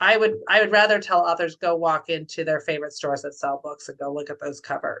I would rather tell authors go walk into their favorite stores that sell books and go look at those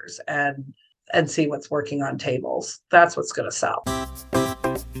covers and see what's working on tables. That's what's going to sell.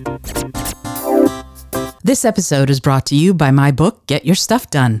 This episode is brought to you by my book, Get Your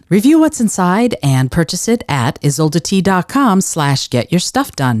Stuff Done. Review what's inside and purchase it at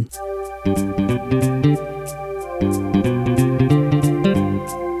isoldat.com/getyourstuffdone.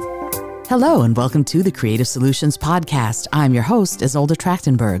 Hello and welcome to the Creative Solutions Podcast. I'm your host, Isolde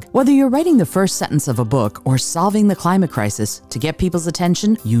Trachtenberg. Whether you're writing the first sentence of a book or solving the climate crisis, to get people's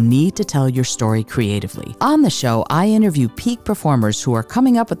attention, you need to tell your story creatively. On the show, I interview peak performers who are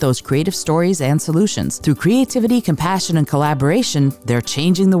coming up with those creative stories and solutions. Through creativity, compassion, and collaboration, they're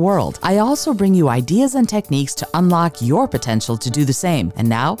changing the world. I also bring you ideas and techniques to unlock your potential to do the same. And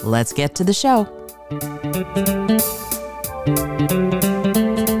now, let's get to the show.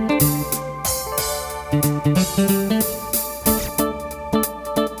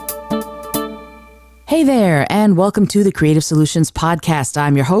 Hey there, and welcome to the Creative Solutions Podcast.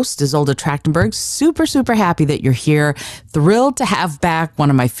 I'm your host, Isolde Trachtenberg. Super happy that you're here. Thrilled to have back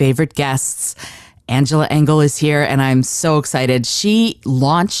one of my favorite guests. Angela Engel is here, and I'm so excited. She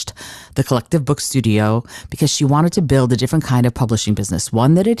launched the Collective Book Studio because she wanted to build a different kind of publishing business,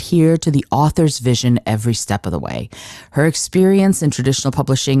 one that adhered to the author's vision every step of the way. Her experience in traditional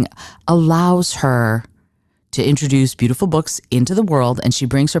publishing allows her to introduce beautiful books into the world, and she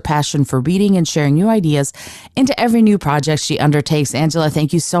brings her passion for reading and sharing new ideas into every new project she undertakes. Angela,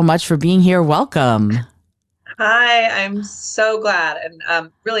 thank you so much for being here. Welcome. Hi, I'm so glad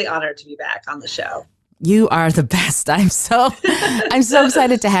and really honored to be back on the show. You are the best. I'm so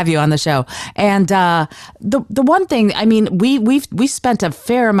excited to have you on the show. And the one thing, I mean, we spent a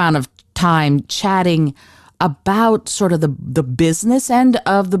fair amount of time chatting about sort of the business end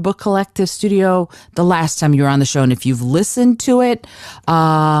of the Book Collective Studio the last time you were on the show. And if you've listened to it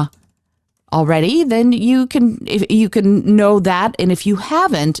already, then you can know that. And if you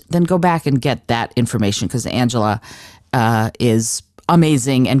haven't, then go back and get that information, because Angela is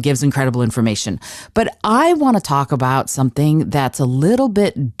amazing and gives incredible information. But I want to talk about something that's a little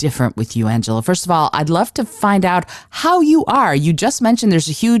bit different with you, Angela. First of all, I'd love to find out how you are. You just mentioned there's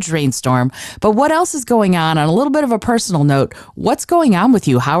a huge rainstorm, but what else is going on? On a little bit of a personal note, what's going on with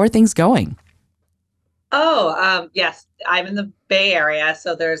you? How are things going? Yes, I'm in the Bay Area,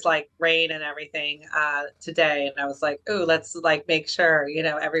 so there's like rain and everything today. And I was like, ooh, let's like make sure,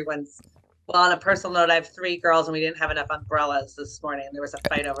 everyone's. Well, on a personal note, I have 3 girls and we didn't have enough umbrellas this morning. There was a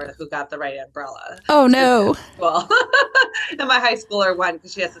fight over who got the right umbrella. Oh, no. Well, and my high schooler won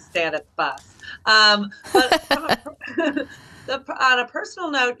because she has to stand at the bus. But on a personal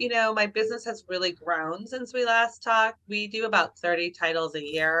note, my business has really grown since we last talked. We do about 30 titles a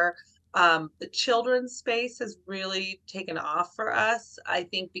year. The children's space has really taken off for us, I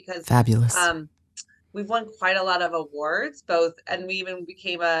think, because fabulous. We've won quite a lot of awards, and we even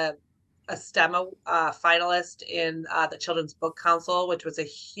became a STEM finalist in the Children's Book Council, which was a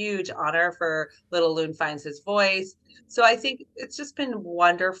huge honor for Little Loon Finds His Voice. So I think it's just been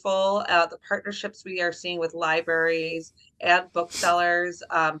wonderful. The partnerships we are seeing with libraries and booksellers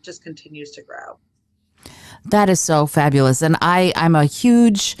just continues to grow. That is so fabulous. And I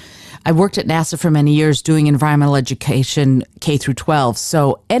worked at NASA for many years doing environmental education K through 12.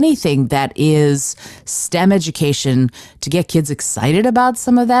 So anything that is STEM education to get kids excited about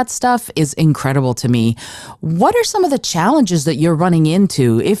some of that stuff is incredible to me. What are some of the challenges that you're running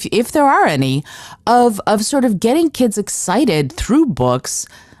into, if there are any, of sort of getting kids excited through books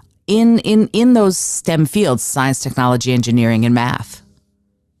in those STEM fields, science, technology, engineering, and math?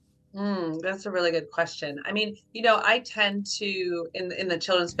 That's a really good question. I mean, I tend to, in the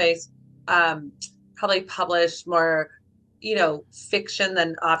children's space, probably publish more, fiction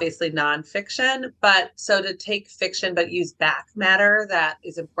than obviously nonfiction. But so to take fiction, but use back matter that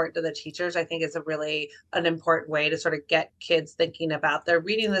is important to the teachers, I think is an important way to sort of get kids thinking about, they're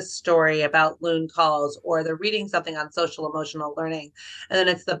reading this story about loon calls, or they're reading something on social emotional learning. And then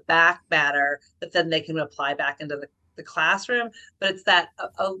it's the back matter that then they can apply back into the classroom. But it's that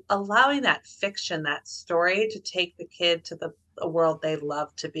allowing that fiction, that story, to take the kid to the world they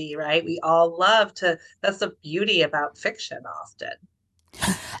love to be, right? We all love to, that's the beauty about fiction often.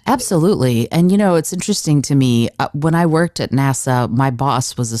 Absolutely. And, it's interesting to me, when I worked at NASA, my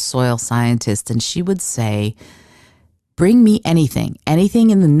boss was a soil scientist, and she would say, bring me anything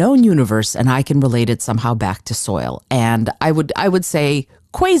in the known universe, and I can relate it somehow back to soil. And I would say,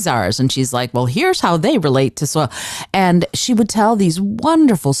 quasars. And she's like, well, here's how they relate to soil. And she would tell these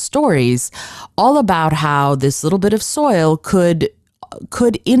wonderful stories all about how this little bit of soil could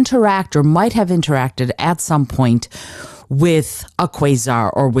interact or might have interacted at some point with a quasar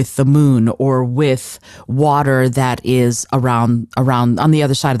or with the moon or with water that is around on the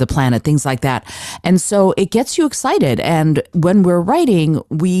other side of the planet, things like that. And so it gets you excited. And when we're writing,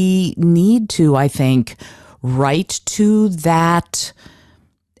 we need to, I think, write to that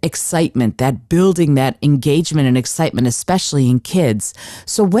excitement, that building that engagement and excitement, especially in kids.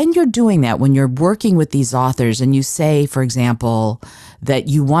 So when you're doing that, when you're working with these authors and you say, for example, that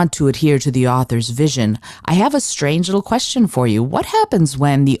you want to adhere to the author's vision, I have a strange little question for you. What happens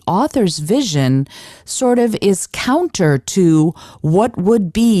when the author's vision sort of is counter to what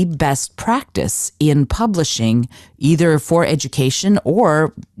would be best practice in publishing, either for education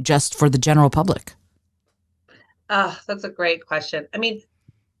or just for the general public? That's a great question. I mean,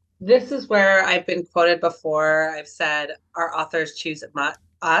 this is where I've been quoted before. I've said our authors choose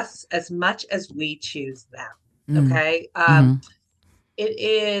us as much as we choose them. Mm. Okay. Mm-hmm. It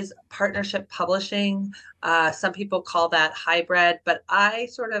is partnership publishing. Some people call that hybrid, but I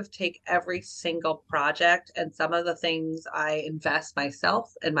sort of take every single project, and some of the things I invest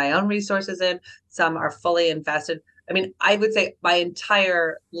myself and my own resources in, some are fully invested. I mean, I would say my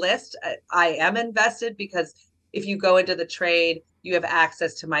entire list, I am invested because if you go into the trade, you have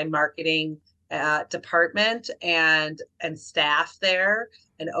access to my marketing department and staff there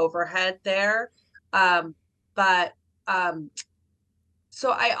and overhead there. But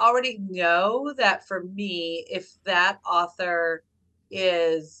so I already know that for me, if that author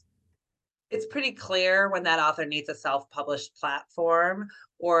is, it's pretty clear when that author needs a self-published platform,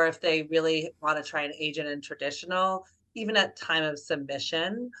 or if they really want to try an agent in traditional, even at time of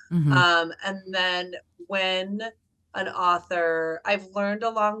submission. Mm-hmm. And then when an author, I've learned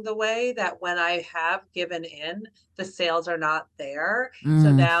along the way that when I have given in, the sales are not there. So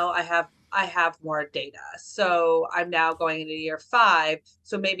Mm. now I have more data. So I'm now going into year 5.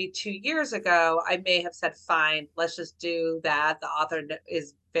 So maybe 2 years ago, I may have said, fine, let's just do that. The author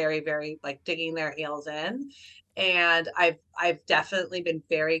is very, very like digging their heels in. And I've definitely been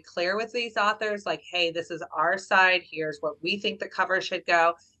very clear with these authors, like, hey, this is our side. Here's what we think the cover should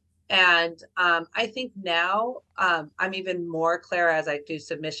go. And I think now I'm even more clear as I do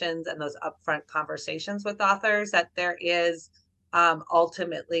submissions and those upfront conversations with authors that there is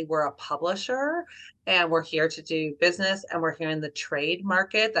ultimately we're a publisher and we're here to do business and we're here in the trade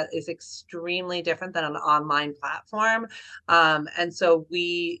market that is extremely different than an online platform. And so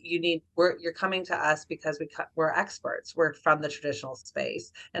you're coming to us because we're experts. We're from the traditional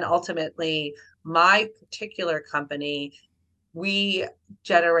space. And ultimately, my particular company, we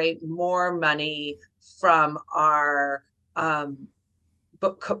generate more money from our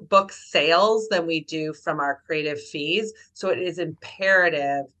book sales than we do from our creative fees. So it is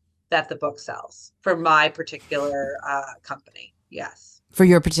imperative that the book sells for my particular company. Yes. For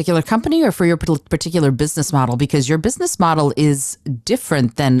your particular company or for your particular business model? Because your business model is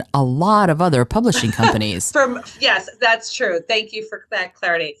different than a lot of other publishing companies. Yes, that's true. Thank you for that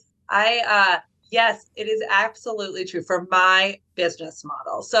clarity. Yes, it is absolutely true for my business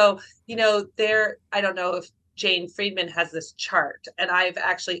model. So, I don't know if Jane Friedman has this chart, and I've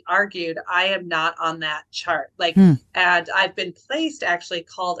actually argued I am not on that chart. Hmm. And I've been actually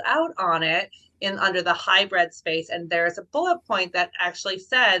called out on it in under the hybrid space. And there's a bullet point that actually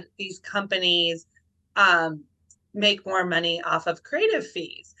said these companies make more money off of creative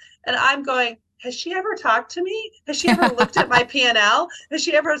fees. And I'm going, has she ever talked to me? Has she ever looked at my P&L? Has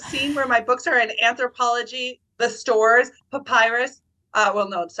she ever seen where my books are in Anthropology, the stores, Papyrus? Well,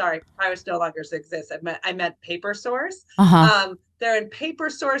 no, sorry, Papyrus no longer exists. I meant Paper Source. Uh-huh. They're in Paper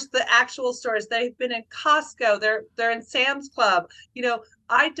Source, the actual stores. They've been in Costco. They're in Sam's Club.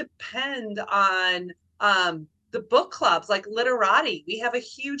 I depend on the book clubs like Literati. We have a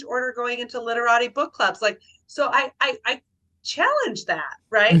huge order going into Literati book clubs. So I challenge that,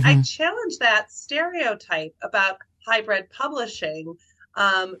 right? I Mm-hmm. challenge that stereotype about hybrid publishing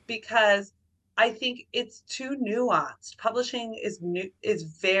because I think it's too nuanced. Publishing is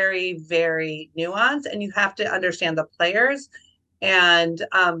very, very nuanced, and you have to understand the players. And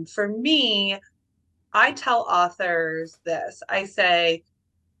for me, I tell authors this. I say,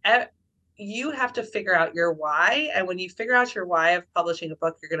 you have to figure out your why. And when you figure out your why of publishing a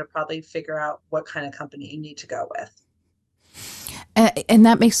book, you're going to probably figure out what kind of company you need to go with. And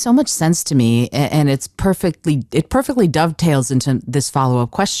that makes so much sense to me. And it perfectly dovetails into this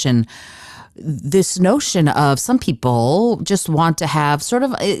follow-up question. this notion of some people just want to have sort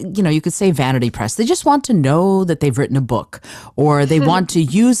of, you could say vanity press. They just want to know that they've written a book, or they want to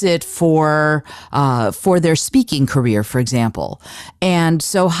use it for their speaking career, for example. And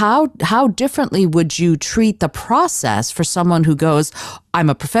so, how differently would you treat the process for someone who goes, I'm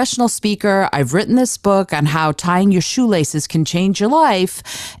a professional speaker. I've written this book on how tying your shoelaces can change your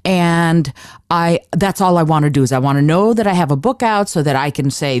life. And that's all I want to do is I want to know that I have a book out so that I can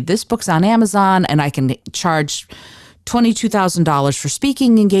say this book's on Amazon and I can charge $22,000 for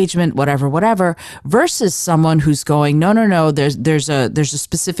speaking engagement, whatever, versus someone who's going, no, there's a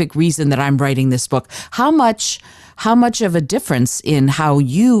specific reason that I'm writing this book. How much of a difference in how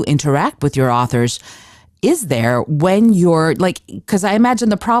you interact with your authors is there when you're like, because I imagine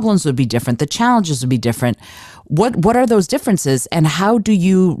the problems would be different, the challenges would be different. What are those differences, and how do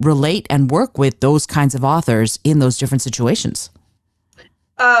you relate and work with those kinds of authors in those different situations?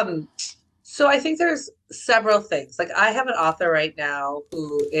 Um, so I think there's several things. Like I have an author right now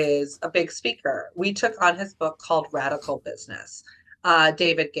who is a big speaker. We took on his book called Radical Business.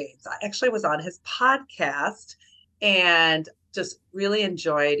 David Gaines. I actually was on his podcast and just really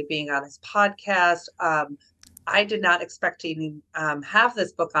enjoyed being on his podcast. I did not expect to even have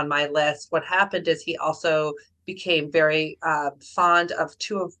this book on my list. What happened is he also became very fond of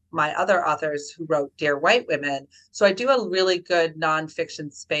two of my other authors who wrote Dear White Women. So I do a really good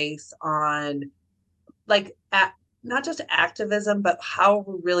nonfiction space on like not just activism, but how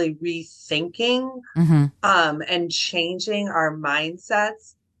we're really rethinking Mm-hmm. and changing our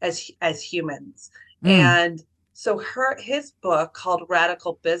mindsets as humans. Mm. And so his book called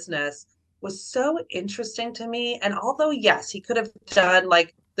Radical Business was so interesting to me. And although yes, he could have done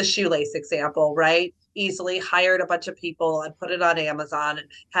like the shoelace example, right? Easily hired a bunch of people and put it on Amazon and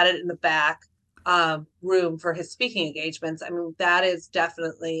had it in the back room for his speaking engagements. I mean, that is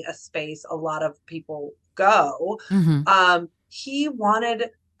definitely a space a lot of people go. Mm-hmm. He wanted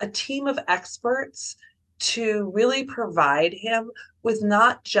a team of experts to really provide him with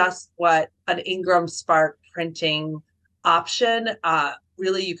not just what an Ingram Spark printing option.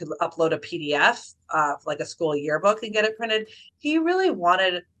 Really, you could upload a PDF, like a school yearbook, and get it printed. He really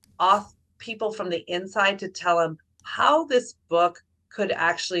wanted people from the inside to tell him how this book could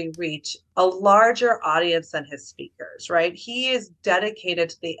actually reach a larger audience than his speakers, right? He is dedicated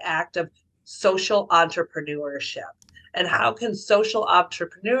to the act of social entrepreneurship. And how can social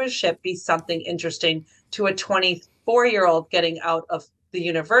entrepreneurship be something interesting to a 24-year-old getting out of the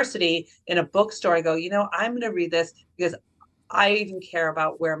university in a bookstore and go, I'm going to read this because I even care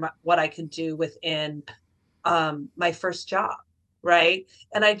about what I can do within my first job, right?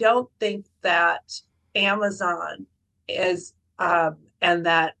 And I don't think that Amazon is, and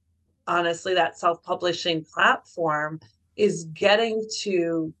that honestly, that self-publishing platform is getting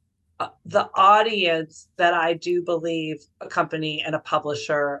to the audience that I do believe a company and a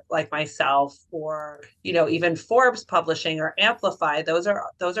publisher like myself, or even Forbes Publishing or Amplify, those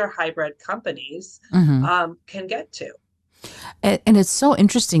are hybrid companies, Mm-hmm. can get to. And it's so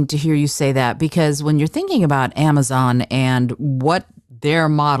interesting to hear you say that, because when you're thinking about Amazon and what their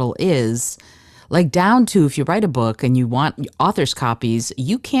model is, like down to if you write a book and you want author's copies,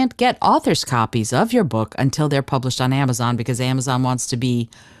 you can't get author's copies of your book until they're published on Amazon, because Amazon wants to be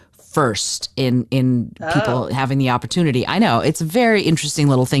first in people Oh, having the opportunity. I know it's a very interesting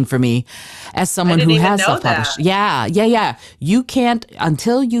little thing for me as I someone didn't who even has know self-published. that. Yeah. You can't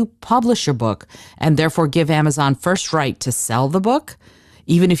until you publish your book and therefore give Amazon first right to sell the book,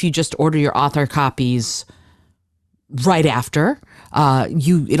 even if you just order your author copies right after.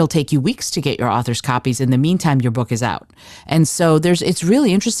 It'll take you weeks to get your author's copies. In the meantime, your book is out. And so it's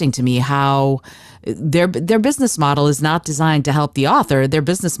really interesting to me how their business model is not designed to help the author. Their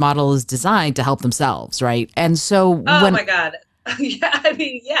business model is designed to help themselves, right? And so Oh when my God. Yeah, I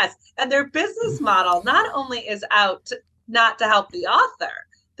mean, yes. And their business model not only is out not to help the author,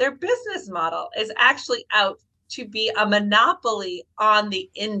 their business model is actually out to be a monopoly on the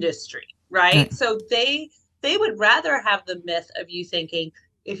industry, right? So they would rather have the myth of you thinking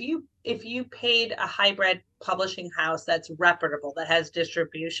if you paid a hybrid publishing house that's reputable, that has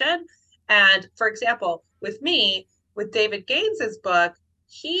distribution. And for example, with me, with David Gaines's book,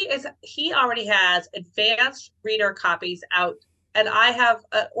 he already has advanced reader copies out, and I have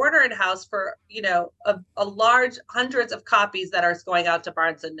an order in house for a large hundreds of copies that are going out to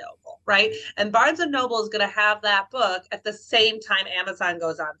Barnes and Noble, right? And Barnes and Noble is going to have that book at the same time Amazon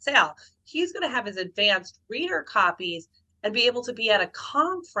goes on sale. He's going to have his advanced reader copies and be able to be at a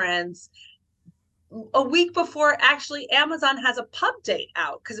conference a week before actually Amazon has a pub date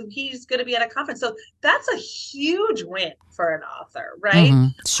out, because he's going to be at a conference. So that's a huge win for an author, right? mm-hmm,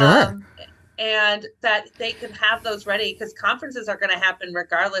 sure. Um, and that they can have those ready because conferences are going to happen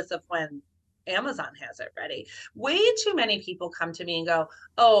regardless of when Amazon has it ready. Way too many people come to me and go,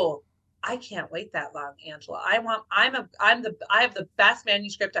 "Oh, I can't wait that long, Angela. I have the best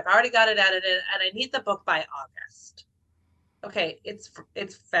manuscript. I've already got it edited and I need the book by August." Okay,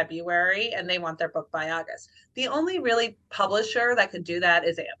 it's February and they want their book by August. The only really publisher that can do that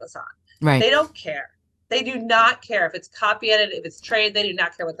is Amazon. Right. They don't care. They do not care if it's copy edited, if it's trade, they do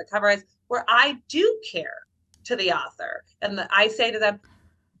not care what the cover is. Where I do care to the author. I say to them,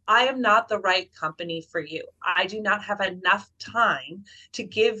 I am not the right company for you. I do not have enough time to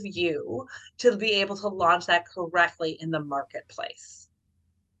give you to be able to launch that correctly in the marketplace.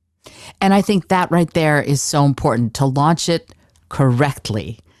 And I think that right there is so important to launch it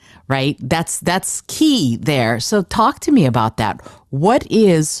correctly, right? That's key there. So talk to me about that. What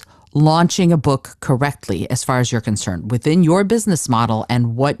is launching a book correctly as far as you're concerned within your business model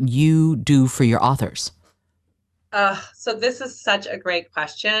and what you do for your authors? So this is such a great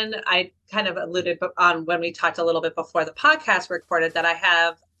question. I kind of alluded on when we talked a little bit before the podcast recorded that I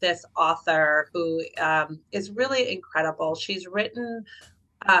have this author who is really incredible. She's written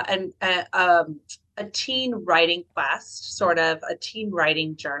a teen writing quest, sort of a teen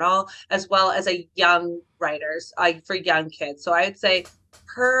writing journal, as well as a young writers for young kids. So I would say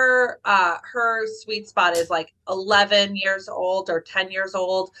her sweet spot is like 11 years old or 10 years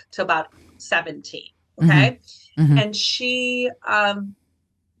old to about 17. Mm-hmm. Okay. Mm-hmm. And she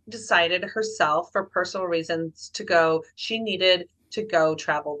decided herself for personal reasons she needed to go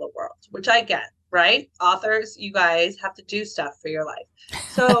travel the world, which I get, right? Authors, you guys have to do stuff for your life.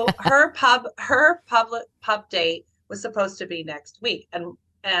 So her pub date was supposed to be next week.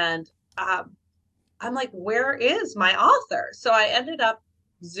 And I'm like, where is my author? So I ended up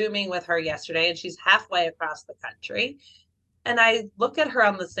Zooming with her yesterday, and she's halfway across the country. And I looked at her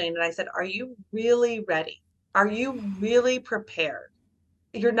on the scene and I said, are you really ready? Are you really prepared?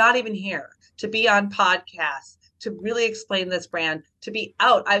 You're not even here to be on podcasts, to really explain this brand, to be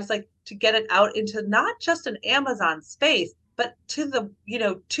out. I was like, to get it out into not just an Amazon space, but to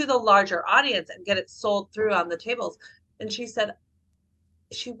the larger audience and get it sold through on the tables. And she said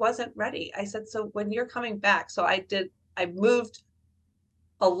she wasn't ready. I said, so when you're coming back, I moved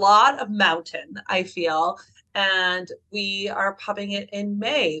a lot of mountain, I feel. And we are pubbing it in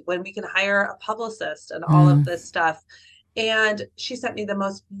May when we can hire a publicist and all of Mm. this stuff. And she sent me the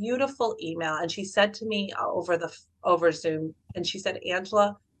most beautiful email. And she said to me over Zoom, and she said,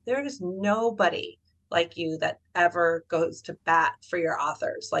 Angela, there is nobody like you that ever goes to bat for your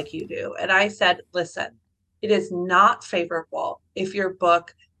authors like you do. And I said, listen, it is not favorable if your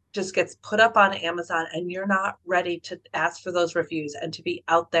book just gets put up on Amazon and you're not ready to ask for those reviews and to be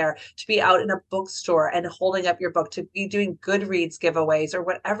out there, to be out in a bookstore and holding up your book, to be doing Goodreads giveaways or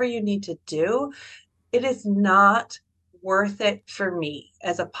whatever you need to do. It is not worth it for me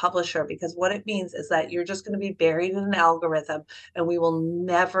as a publisher, because what it means is that you're just going to be buried in an algorithm and we will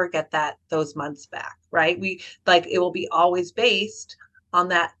never get those months back, right? It will be always based on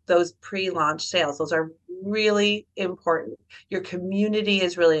those pre-launch sales. Those are really important. Your community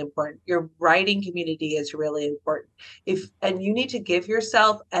is really important. Your writing community is really important. And you need to give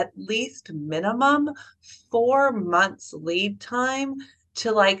yourself at least minimum 4 months lead time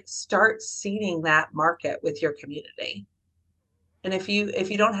to start seeding that market with your community. And if you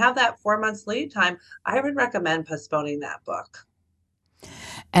don't have that 4 months lead time, I would recommend postponing that book.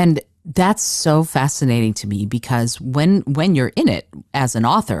 And that's so fascinating to me because when you're in it as an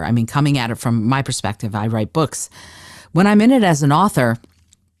author, I mean, coming at it from my perspective, I write books. When I'm in it as an author,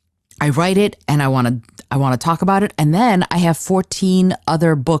 I write it and I want to talk about it, and then I have 14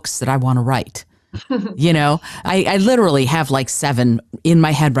 other books that I want to write. I literally have like 7 in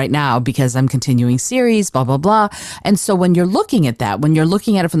my head right now because I'm continuing series, blah, blah, blah. And so when you're looking at that, when you're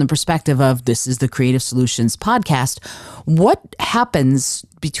looking at it from the perspective of this is the Creative Solutions podcast, what happens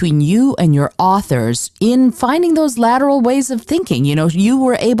between you and your authors in finding those lateral ways of thinking? You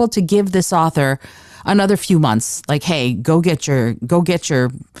were able to give this author another few months, like, hey, go get your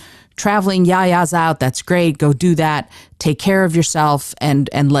traveling yayas out. That's great. Go do that. Take care of yourself and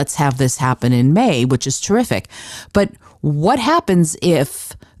let's have this happen in May, which is terrific. But what happens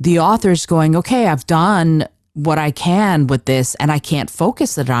if the author's going, okay, I've done what I can with this and I can't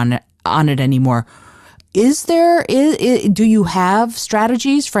focus on it anymore? Do you have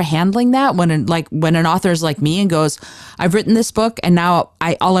strategies for handling that when an author is like me and goes, I've written this book and now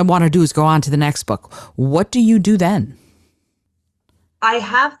all I want to do is go on to the next book? What do you do then? I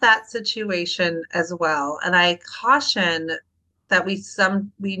have that situation as well. And I caution that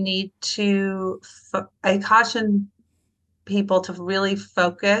I caution people to really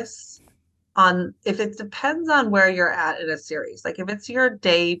focus on if it depends on where you're at in a series. Like if it's your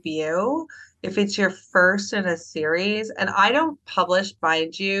debut, if it's your first in a series, and I don't publish,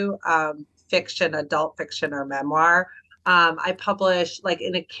 mind you, fiction, adult fiction or memoir. I publish like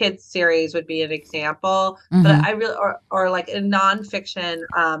in a kids series would be an example, but Hmm. I really or like in nonfiction,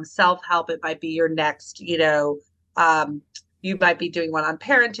 self-help, it might be your next, you might be doing one on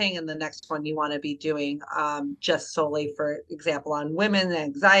parenting, and the next one you want to be doing just solely, for example, on women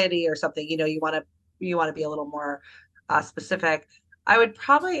anxiety or something. You want to be a little more specific. I would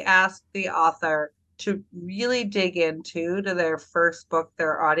probably ask the author to really dig into to their first book,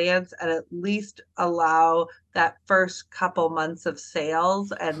 their audience, and at least allow that first couple months of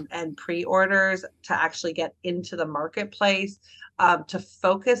sales and pre-orders to actually get into the marketplace. To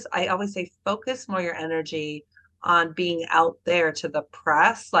focus, I always say, focus more your energy on being out there to the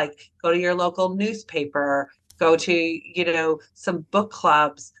press, like go to your local newspaper, go to, some book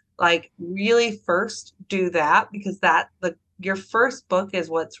clubs, like really first do that, because your first book is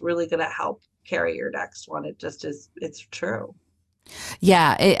what's really going to help carry your next one. It just is, it's true.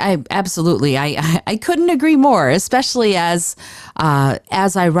 Yeah, I absolutely. I couldn't agree more. Especially as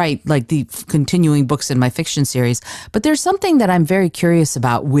I write like the continuing books in my fiction series. But there's something that I'm very curious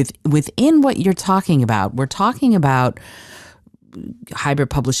about within what you're talking about. We're talking about hybrid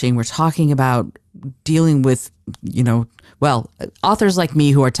publishing. We're talking about dealing with, you know, well, authors like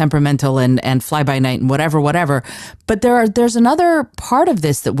me who are temperamental and fly by night and whatever. But there's another part of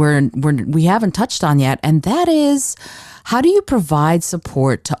this that we haven't touched on yet, and that is, how do you provide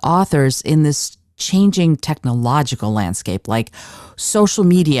support to authors in this changing technological landscape? Like, social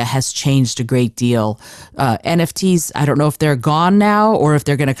media has changed a great deal. NFTs, I don't know if they're gone now or if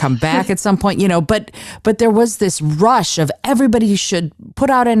they're going to come back at some point, but there was this rush of everybody should put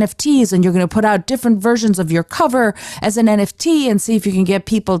out NFTs, and you're going to put out different versions of your cover as an NFT and see if you can get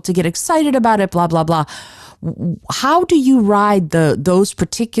people to get excited about it, blah, blah, blah. How do you ride those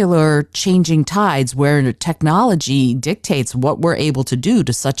particular changing tides where technology dictates what we're able to do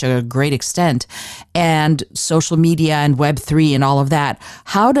to such a great extent, and social media and Web3 and all of that?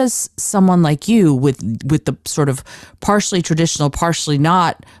 How does someone like you, with the sort of partially traditional, partially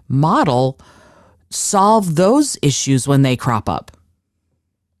not model, solve those issues when they crop up?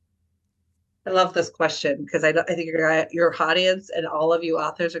 I love this question because I think your audience and all of you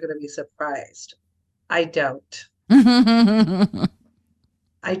authors are going to be surprised. I don't. I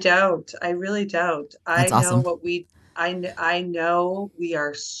don't. I really don't. That's I know awesome. what we I know we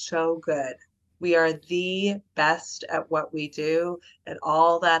are so good. We are the best at what we do, and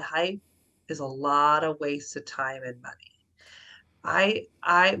all that hype is a lot of wasted time and money.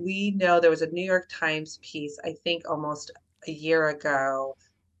 We know there was a New York Times piece, I think almost a year ago,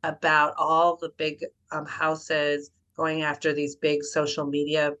 about all the big houses going after these big social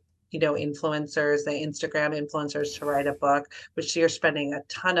media, influencers, the Instagram influencers, to write a book, which you're spending a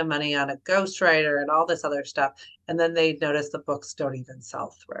ton of money on a ghostwriter and all this other stuff. And then they notice the books don't even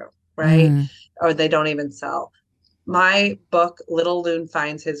sell through, right? Mm. Or they don't even sell. My book, Little Loon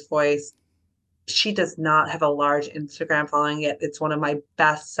Finds His Voice, she does not have a large Instagram following yet. It's one of my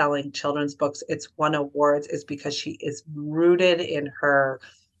best selling children's books. It's won awards is because she is rooted in her,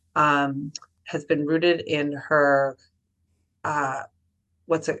 has been rooted in her, uh,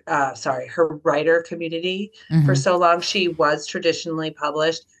 her writer community for Hmm. so long. She was traditionally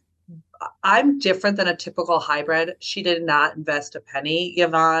published. I'm different than a typical hybrid. She did not invest a penny,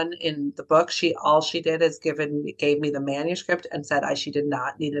 Yvonne, in the book. All she did is gave me the manuscript and said she did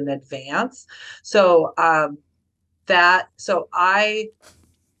not need an advance. So I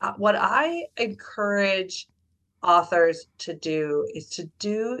what I encourage authors to do is to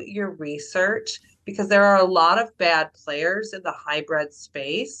do your research, because there are a lot of bad players in the hybrid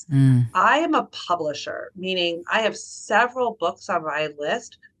space. Mm. I am a publisher, meaning I have several books on my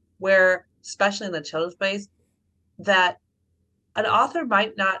list where, especially in the children's space, that an author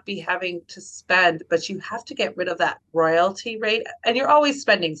might not be having to spend, but you have to get rid of that royalty rate. And you're always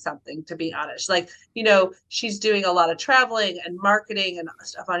spending something, to be honest. Like, she's doing a lot of traveling and marketing and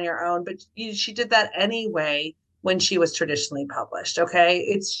stuff on your own, but she did that anyway when she was traditionally published. Okay.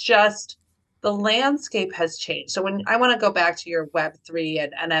 It's just the landscape has changed. So when I want to go back to your Web3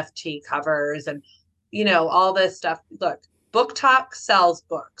 and NFT covers and, all this stuff, look, Book Talk sells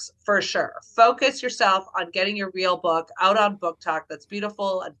books for sure. Focus yourself on getting your real book out on Book Talk that's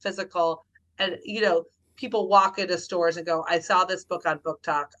beautiful and physical. And, people walk into stores and go, I saw this book on Book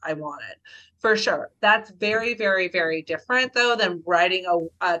Talk. I want it. For sure. That's very, very, very different, though, than writing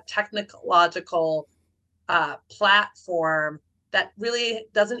a technological platform that really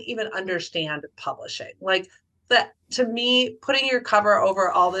doesn't even understand publishing. Like that, to me, putting your cover over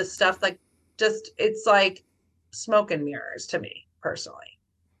all this stuff, like just, it's like smoke and mirrors to me personally.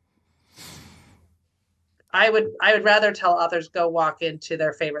 I would rather tell authors go walk into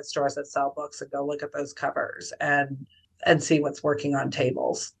their favorite stores that sell books and go look at those covers and see what's working on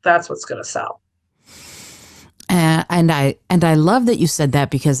tables. That's what's going to sell. And I love that you said that,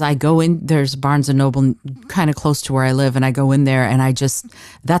 because I go in, there's Barnes and Noble kind of close to where I live, and I go in there and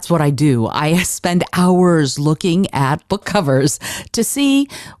that's what I do. I spend hours looking at book covers to see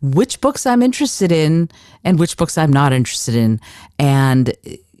which books I'm interested in and which books I'm not interested in. And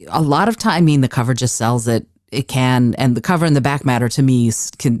a lot of time, I mean, the cover just sells it. It can, and the cover and the back matter to me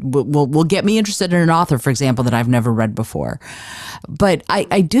will get me interested in an author, for example, that I've never read before. But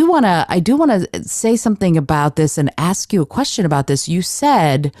I do want to say something about this and ask you a question about this. You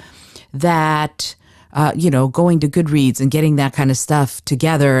said that going to Goodreads and getting that kind of stuff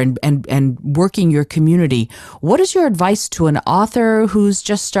together and working your community. What is your advice to an author who's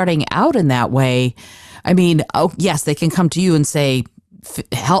just starting out in that way? I mean, oh yes, they can come to you and say,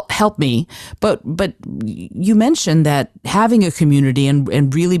 help me, but you mentioned that having a community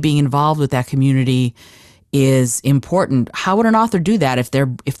and really being involved with that community is important. How would an author do that if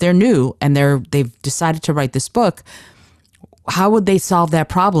they're new and they've decided to write this book? How would they solve that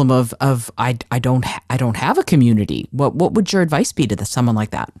problem of I don't have a community? What would your advice be to someone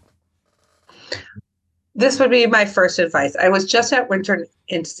like that? This would be my first advice. I was just at Winter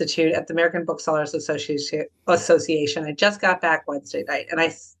Institute at the American Booksellers Association. I just got back Wednesday night, and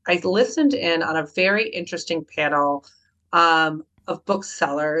I listened in on a very interesting panel of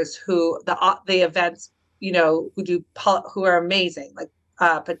booksellers who the events, who are amazing,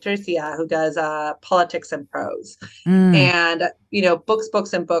 like Patricia, who does politics and prose, and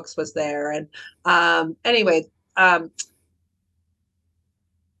books and books was there, and anyway.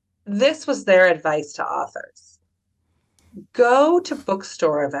 This was their advice to authors. Go to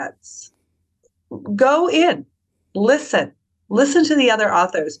bookstore events. Go in, listen to the other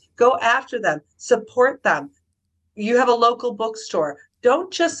authors, go after them, support them. You have a local bookstore.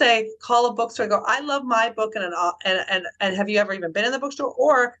 Don't just call a bookstore and go, I love my book, and have you ever even been in the bookstore?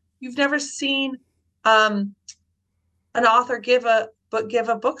 Or you've never seen an author give a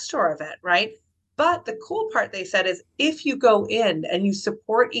bookstore event, right? But the cool part, they said, is if you go in and you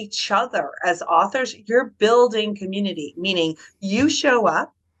support each other as authors, you're building community, meaning you show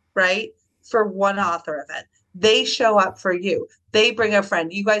up, right, for one author event. They show up for you. They bring a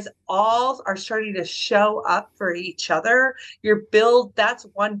friend. You guys all are starting to show up for each other. That's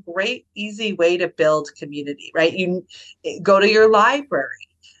one great, easy way to build community, right? You go to your library.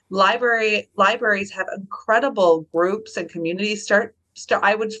 Libraries have incredible groups and communities.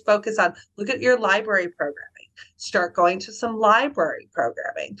 I would focus on, look at your library programming. Start going to some library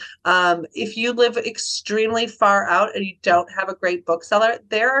programming. If you live extremely far out and you don't have a great bookseller,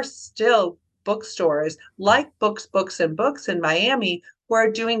 there are still bookstores like Books and Books in Miami who are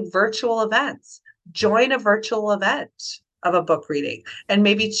doing virtual events. Join a virtual event of a book reading and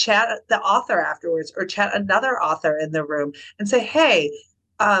maybe chat the author afterwards, or chat another author in the room and say, hey,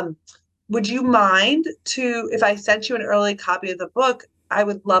 would you mind if I sent you an early copy of the book, I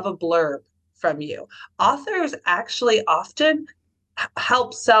would love a blurb from you. Authors actually often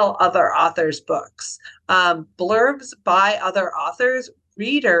help sell other authors' books. Blurbs by other authors,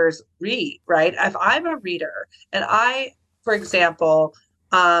 readers read, right? If I'm a reader and I, for example,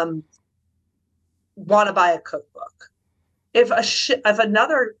 want to buy a cookbook, if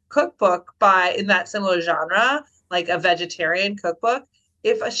another cookbook in that similar genre, like a vegetarian cookbook,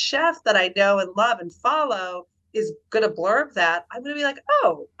 if a chef that I know and love and follow is going to blurb that, I'm going to be like,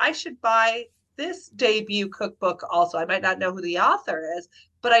 oh, I should buy this debut cookbook also. I might not know who the author is,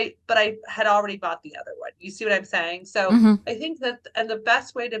 but I had already bought the other one. You see what I'm saying? So I think that, and the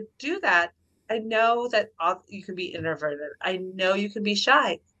best way to do that, I know that you can be introverted. I know you can be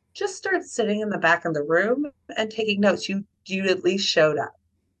shy. Just start sitting in the back of the room and taking notes. You at least showed up.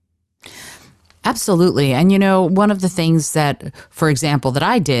 Absolutely. And one of the things that, for example, that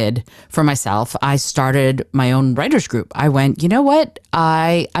I did for myself, I started my own writers group. I went, you know what?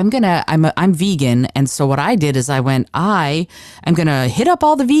 I'm vegan. And so what I did is I'm going to hit up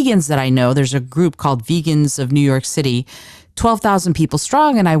all the vegans that I know. There's a group called Vegans of New York City, 12,000 people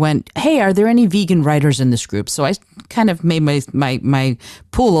strong. And I went, hey, are there any vegan writers in this group? So I kind of made my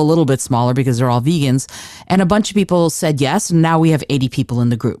pool a little bit smaller because they're all vegans. And a bunch of people said yes. And now we have 80 people in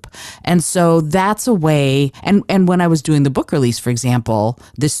the group. And so that's a way. And when I was doing the book release, for example,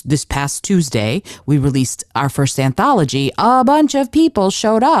 this past Tuesday, we released our first anthology. A bunch of people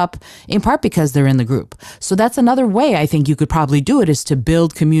showed up, in part because they're in the group. So that's another way I think you could probably do it, is to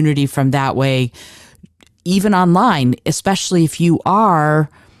build community from that way, even online, especially if you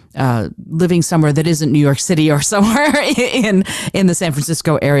are living somewhere that isn't New York City or somewhere in the San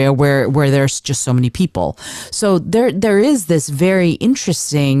Francisco area where there's just so many people. So there is this very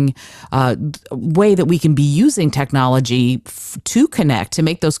interesting way that we can be using technology to connect, to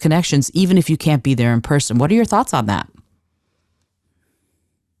make those connections, even if you can't be there in person. What are your thoughts on that?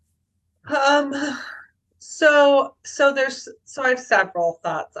 Um, so I have several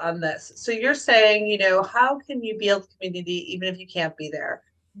thoughts on this. So you're saying, how can you build community even if you can't be there?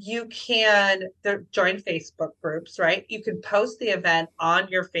 You can join Facebook groups, right? You can post the event on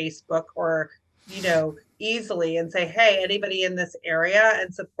your Facebook or, easily and say, hey, anybody in this area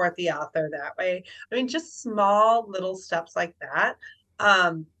and support the author that way. I mean, just small little steps like that.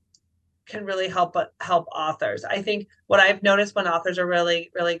 Can really help authors. I think what I've noticed when authors are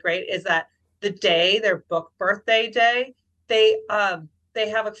really really great is that the day their book birthday day, they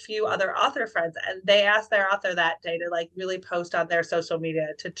have a few other author friends and they ask their author that day to like really post on their social media,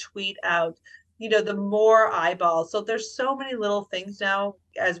 to tweet out, the more eyeballs. So there's so many little things now,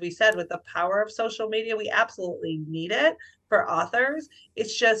 as we said, with the power of social media, we absolutely need it for authors.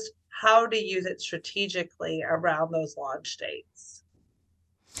 It's just how to use it strategically around those launch dates.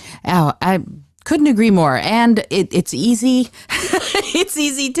 Oh, I couldn't agree more. And it's easy. It's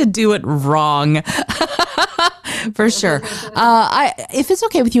easy to do it wrong. For sure. If it's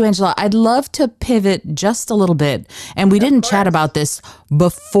okay with you, Angela, I'd love to pivot just a little bit. And we Of didn't chat course. about this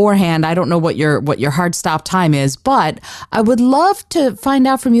beforehand. I don't know what your hard stop time is, but I would love to find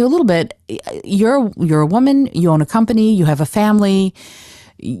out from you a little bit. You're a woman. You own a company. You have a family.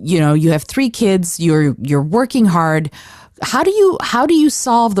 You have 3 kids. You're working hard. How do you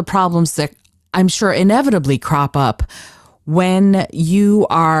solve the problems that I'm sure inevitably crop up when you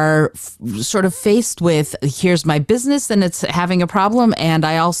are sort of faced with, here's my business and it's having a problem, and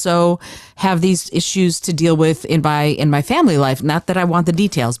I also have these issues to deal with in my family life? Not that I want the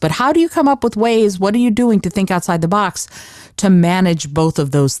details, but how do you come up with ways? What are you doing to think outside the box to manage both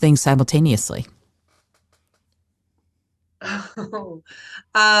of those things simultaneously? um,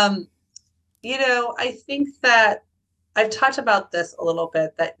 I think that I've talked about this a little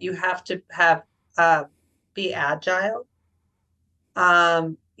bit, that you have to have uh, be agile.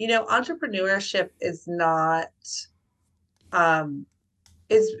 Entrepreneurship is not um,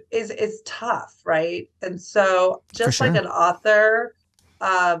 is tough, right? And so For just like sure. an author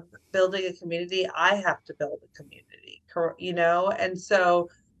building a community, I have to build a community, and so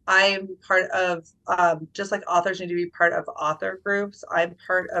I'm part of just like authors need to be part of author groups. I'm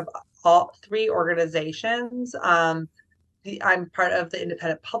part of all 3 organizations. I'm part of the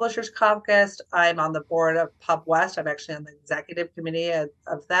Independent Publishers Caucus. I'm on the board of Pub West. I'm actually on the executive committee of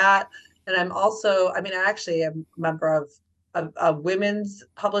that. And I actually am a member of a women's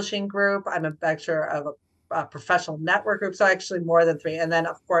publishing group. I'm a member of a professional network group. So actually more than 3. And then,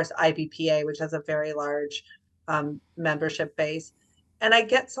 of course, IBPA, which has a very large membership base. And I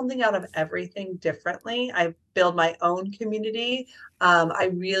get something out of everything differently. I build my own community. I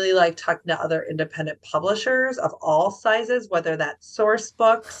really like talking to other independent publishers of all sizes, whether that's Source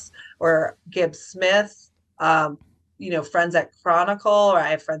Books or Gibbs Smith, friends at Chronicle, or I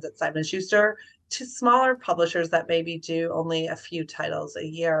have friends at Simon Schuster, to smaller publishers that maybe do only a few titles a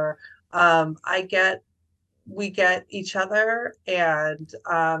year. We get each other, and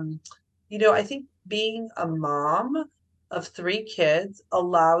I think being a mom of 3 kids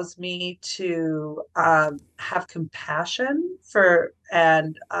allows me to have compassion for,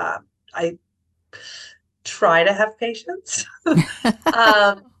 and I try to have patience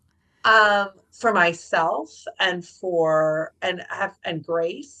um, for myself and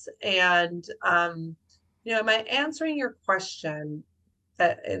grace. And am I answering your question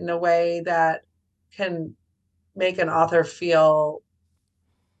in a way that can make an author feel?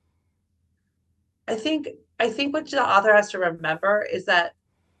 I think I think what the author has to remember is that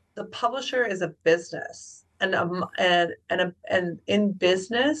the publisher is a business, and in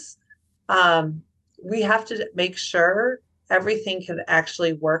business, um, we have to make sure everything can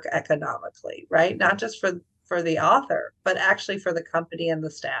actually work economically, right? Not just for the author, but actually for the company and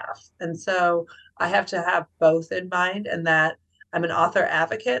the staff. And so I have to have both in mind, and that I'm an author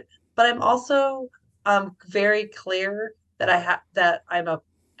advocate, but I'm also very clear that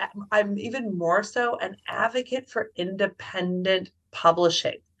I'm even more so an advocate for independent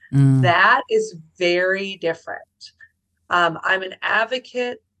publishing. Mm, That is very different. I'm an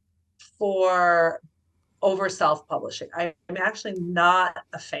advocate for over self-publishing. I'm actually not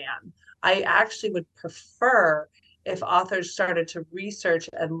a fan. I actually would prefer if authors started to research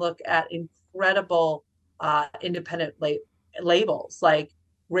and look at incredible independent labels like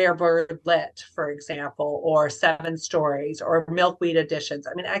Rare Bird Lit, for example, or Seven Stories or Milkweed Editions.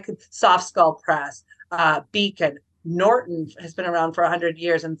 I mean, I could Soft Skull Press, Beacon, Norton has been around for 100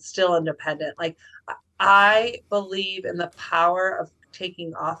 years and still independent. Like, I believe in the power of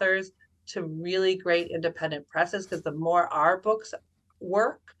taking authors to really great independent presses because the more our books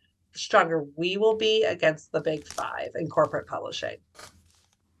work, the stronger we will be against the big five in corporate publishing.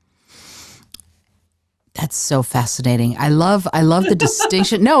 That's so fascinating. I love the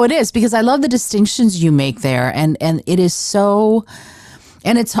distinction. No, it is because I love the distinctions you make there, and it is so,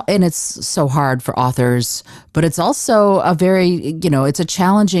 and it's so hard for authors, but it's also a very, it's a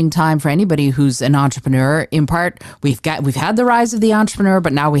challenging time for anybody who's an entrepreneur. In part, we've had the rise of the entrepreneur,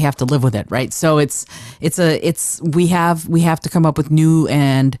 but now we have to live with it, right? So we have to come up with new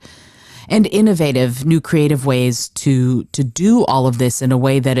and innovative, new creative ways to do all of this in a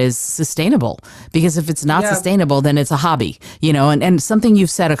way that is sustainable. Because if it's not Yeah. sustainable, then it's a hobby, and something you've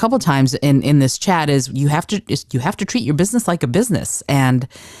said a couple times in this chat is you have to treat your business like a business. And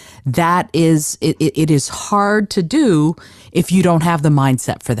that is it is hard to do if you don't have the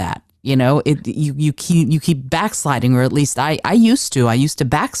mindset for that. You keep backsliding, or at least I used to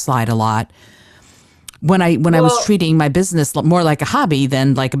backslide a lot when I was Well, treating my business more like a hobby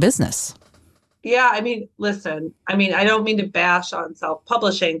than like a business. yeah, I mean, listen, I mean, I don't mean to bash on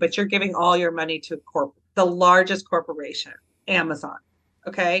self-publishing, but you're giving all your money to the largest corporation, Amazon.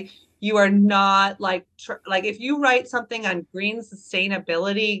 Okay. You are not like if you write something on green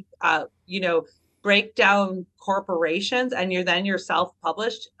sustainability, break down corporations and you're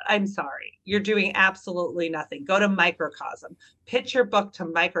self-published, I'm sorry. You're doing absolutely nothing. Go to Microcosm, pitch your book to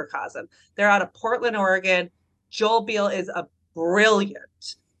Microcosm. They're out of Portland, Oregon. Joel Beal is a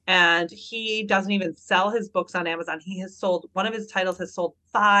brilliant, and he doesn't even sell his books on Amazon. He has sold one of his titles has sold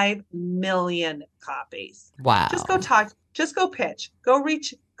 5 million copies. Just go Wow. talk, just go pitch,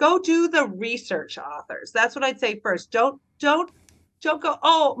 go do the research, authors. That's what I'd say first. Don't go,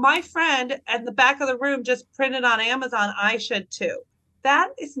 oh, my friend at the back of the room just printed on Amazon. I should too.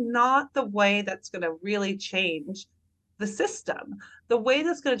 That is not the way that's going to really change the system. The way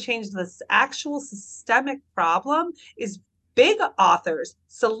that's going to change this actual systemic problem is big authors,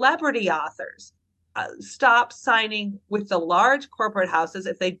 celebrity authors, stop signing with the large corporate houses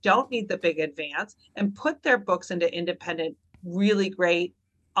if they don't need the big advance and put their books into independent, really great,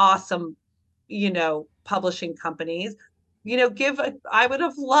 awesome, publishing companies. I would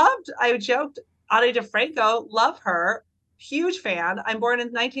have loved, I joked, Ani DeFranco, love her, huge fan. I'm born in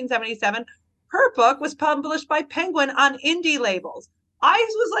 1977. Her book was published by Penguin on indie labels. I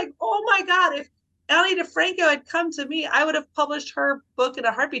was like, oh my God, if Ellie DeFranco had come to me, I would have published her book in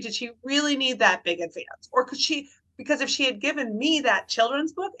a heartbeat. Did she really need that big advance? Or could she, because if she had given me that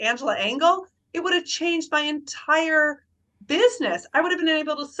children's book, Angela Engel, it would have changed my entire business. I would have been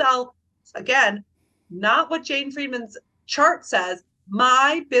able to sell, again, not what Jane Friedman's chart says.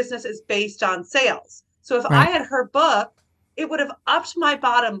 My business is based on sales. So if I Right. had her book, it would have upped my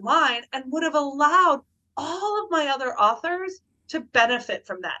bottom line and would have allowed all of my other authors to benefit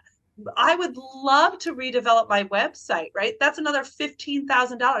from that. I would love to redevelop my website, right? That's another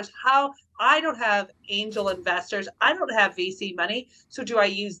 $15,000. How I don't have angel investors, I don't have VC money. So do I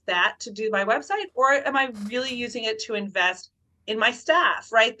use that to do my website, or am I really using it to invest in my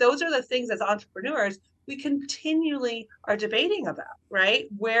staff, right? Those are the things as entrepreneurs we continually are debating about, right?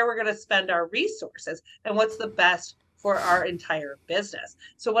 Where we're going to spend our resources and what's the best for our entire business.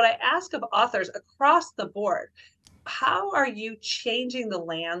 So what I ask of authors across the board, how are you changing the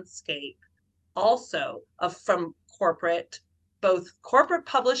landscape also of from corporate, both corporate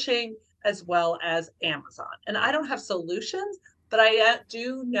publishing as well as Amazon? And I don't have solutions, but I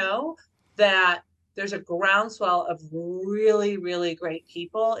do know that there's a groundswell of really, really great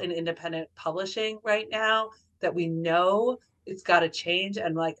people in independent publishing right now that we know it's got to change.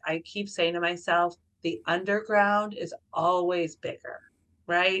 And like I keep saying to myself, the underground is always bigger,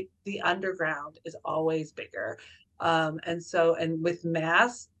 right? The underground is always bigger. And with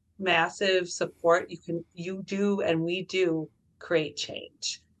massive support, you do, and we do create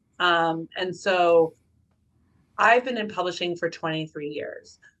change. And so I've been in publishing for 23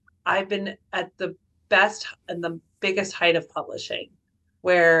 years. I've been at the best and the biggest height of publishing,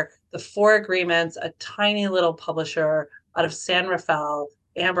 where the Four Agreements, a tiny little publisher out of San Rafael,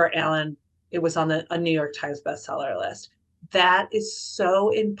 Amber Allen, it was on a New York Times bestseller list. That is so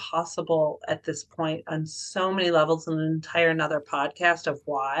impossible at this point on so many levels, and an entire another podcast of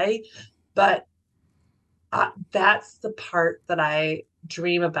why. But that's the part that I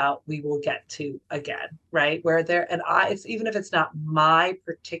dream about we will get to again, right? Where it's even if it's not my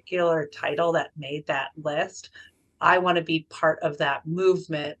particular title that made that list, I want to be part of that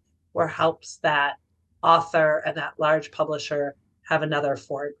movement where helps that author and that large publisher have another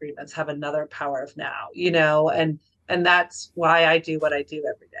four agreements, have another power of now, and that's why I do what I do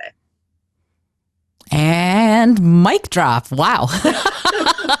every day. And mic drop. Wow.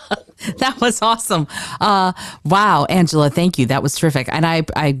 That was awesome. Wow, Angela, thank you. That was terrific. And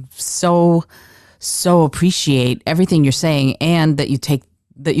I so appreciate everything you're saying, and that you took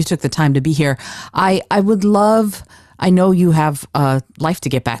the time to be here. I would love, I know you have a life to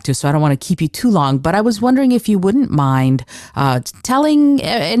get back to, so I don't want to keep you too long, but I was wondering if you wouldn't mind telling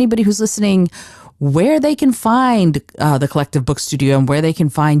anybody who's listening where they can find the Collective Book Studio and where they can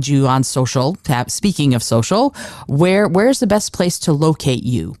find you on social. Speaking of social, where's the best place to locate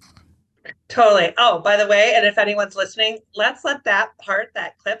you? Totally. Oh, by the way, and if anyone's listening, let's let that clip,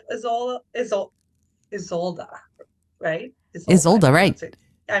 Isolda, right? Isolda, right?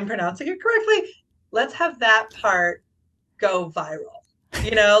 I'm pronouncing it correctly. Let's have that part go viral.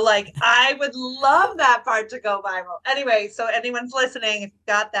 Like I would love that part to go viral. Anyway, so anyone's listening, if you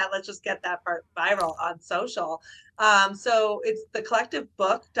got that, let's just get that part viral on social. So it's the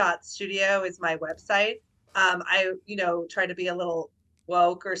collectivebook.studio is my website. I, try to be a little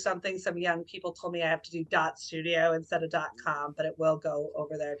woke or something. Some young people told me I have to do .studio instead of .com, but it will go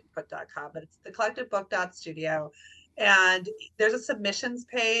over there if you put .com. But it's the collectivebook.studio. And there's a submissions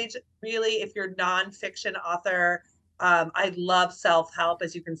page. Really, if you're a nonfiction author, I love self-help.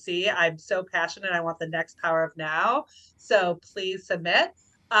 As you can see, I'm so passionate. I want the next power of now. So please submit.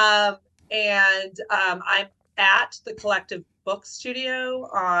 I'm at the Collective Book Studio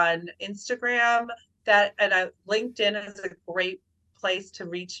on Instagram. LinkedIn is a great place to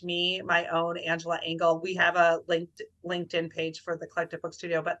reach me, my own Angela Engel. We have a LinkedIn page for the Collective Book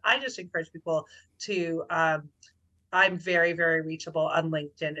Studio, but I just encourage people to, I'm very, very reachable on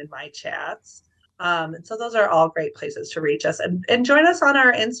LinkedIn in my chats. And so those are all great places to reach us, and join us on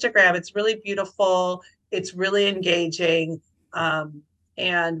our Instagram. It's really beautiful. It's really engaging.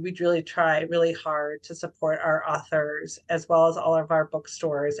 And we really try really hard to support our authors as well as all of our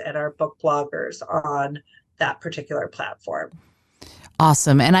bookstores and our book bloggers on that particular platform.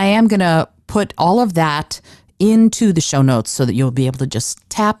 Awesome. And I am going to put all of that into the show notes so that you'll be able to just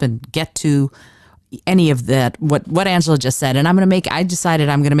tap and get to any of that, what Angela just said. And I decided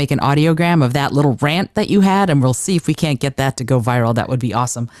I'm going to make an audiogram of that little rant that you had, and we'll see if we can't get that to go viral. That would be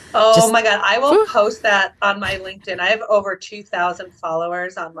awesome. Oh my God. I will post that on my LinkedIn. I have over 2,000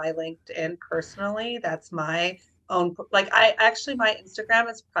 followers on my LinkedIn personally. That's my own, my Instagram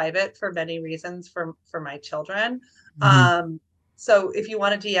is private for many reasons for my children. Mm-hmm. So if you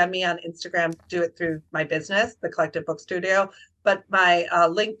want to DM me on Instagram, do it through my business, the Collective Book Studio. But my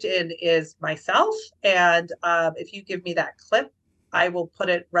LinkedIn is myself. And if you give me that clip, I will put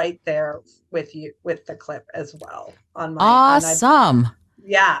it right there with you, with the clip as well. Awesome.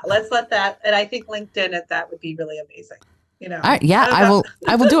 Yeah, let's let that. And I think LinkedIn, that would be really amazing. Yeah, I will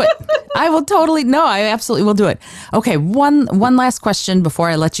do it. I will totally. No, I absolutely will do it. Okay. One last question before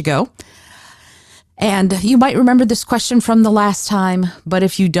I let you go. And you might remember this question from the last time, but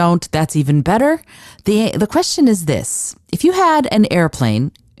if you don't, that's even better. The question is this: if you had an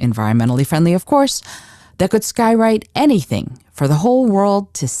airplane, environmentally friendly, of course, that could skywrite anything for the whole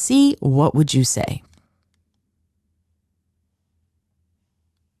world to see, what would you say?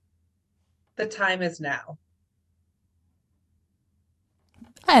 The time is now.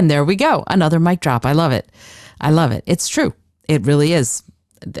 And there we go. Another mic drop. I love it. I love it. It's true. It really is.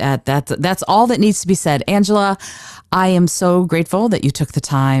 That's all that needs to be said. Angela, I am so grateful that you took the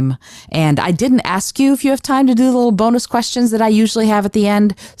time, and I didn't ask you if you have time to do the little bonus questions that I usually have at the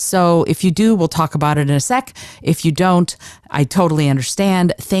end. So if you do, we'll talk about it in a sec. If you don't, I totally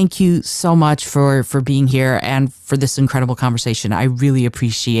understand. Thank you so much for being here and for this incredible conversation. I really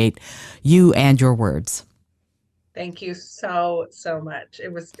appreciate you and your words. Thank you so much.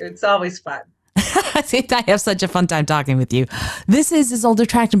 It's always fun. I have such a fun time talking with you. This is Isolde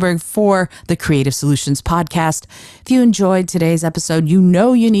Trachtenberg for the Creative Solutions Podcast. If you enjoyed today's episode, you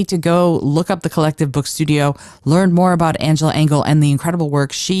need to go look up the Collective Book Studio, learn more about Angela Engel and the incredible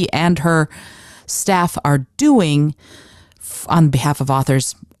work she and her staff are doing on behalf of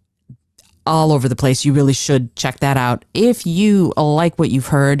authors all over the place. You really should check that out. If you like what you've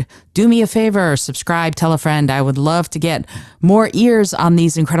heard, do me a favor, subscribe, tell a friend. I would love to get more ears on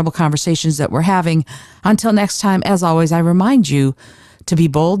these incredible conversations that we're having. Until next time, as always, I remind you to be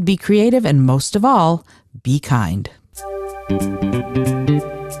bold, be creative, and most of all, be kind.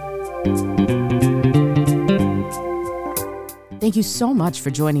 Thank you so much for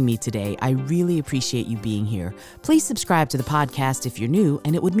joining me today. I really appreciate you being here. Please subscribe to the podcast if you're new,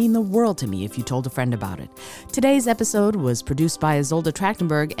 and it would mean the world to me if you told a friend about it. Today's episode was produced by Isolde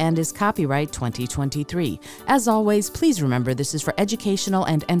Trachtenberg and is copyright 2023. As always, please remember this is for educational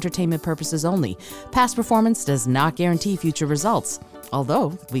and entertainment purposes only. Past performance does not guarantee future results,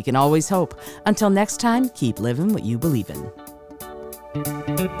 although we can always hope. Until next time, keep living what you believe in.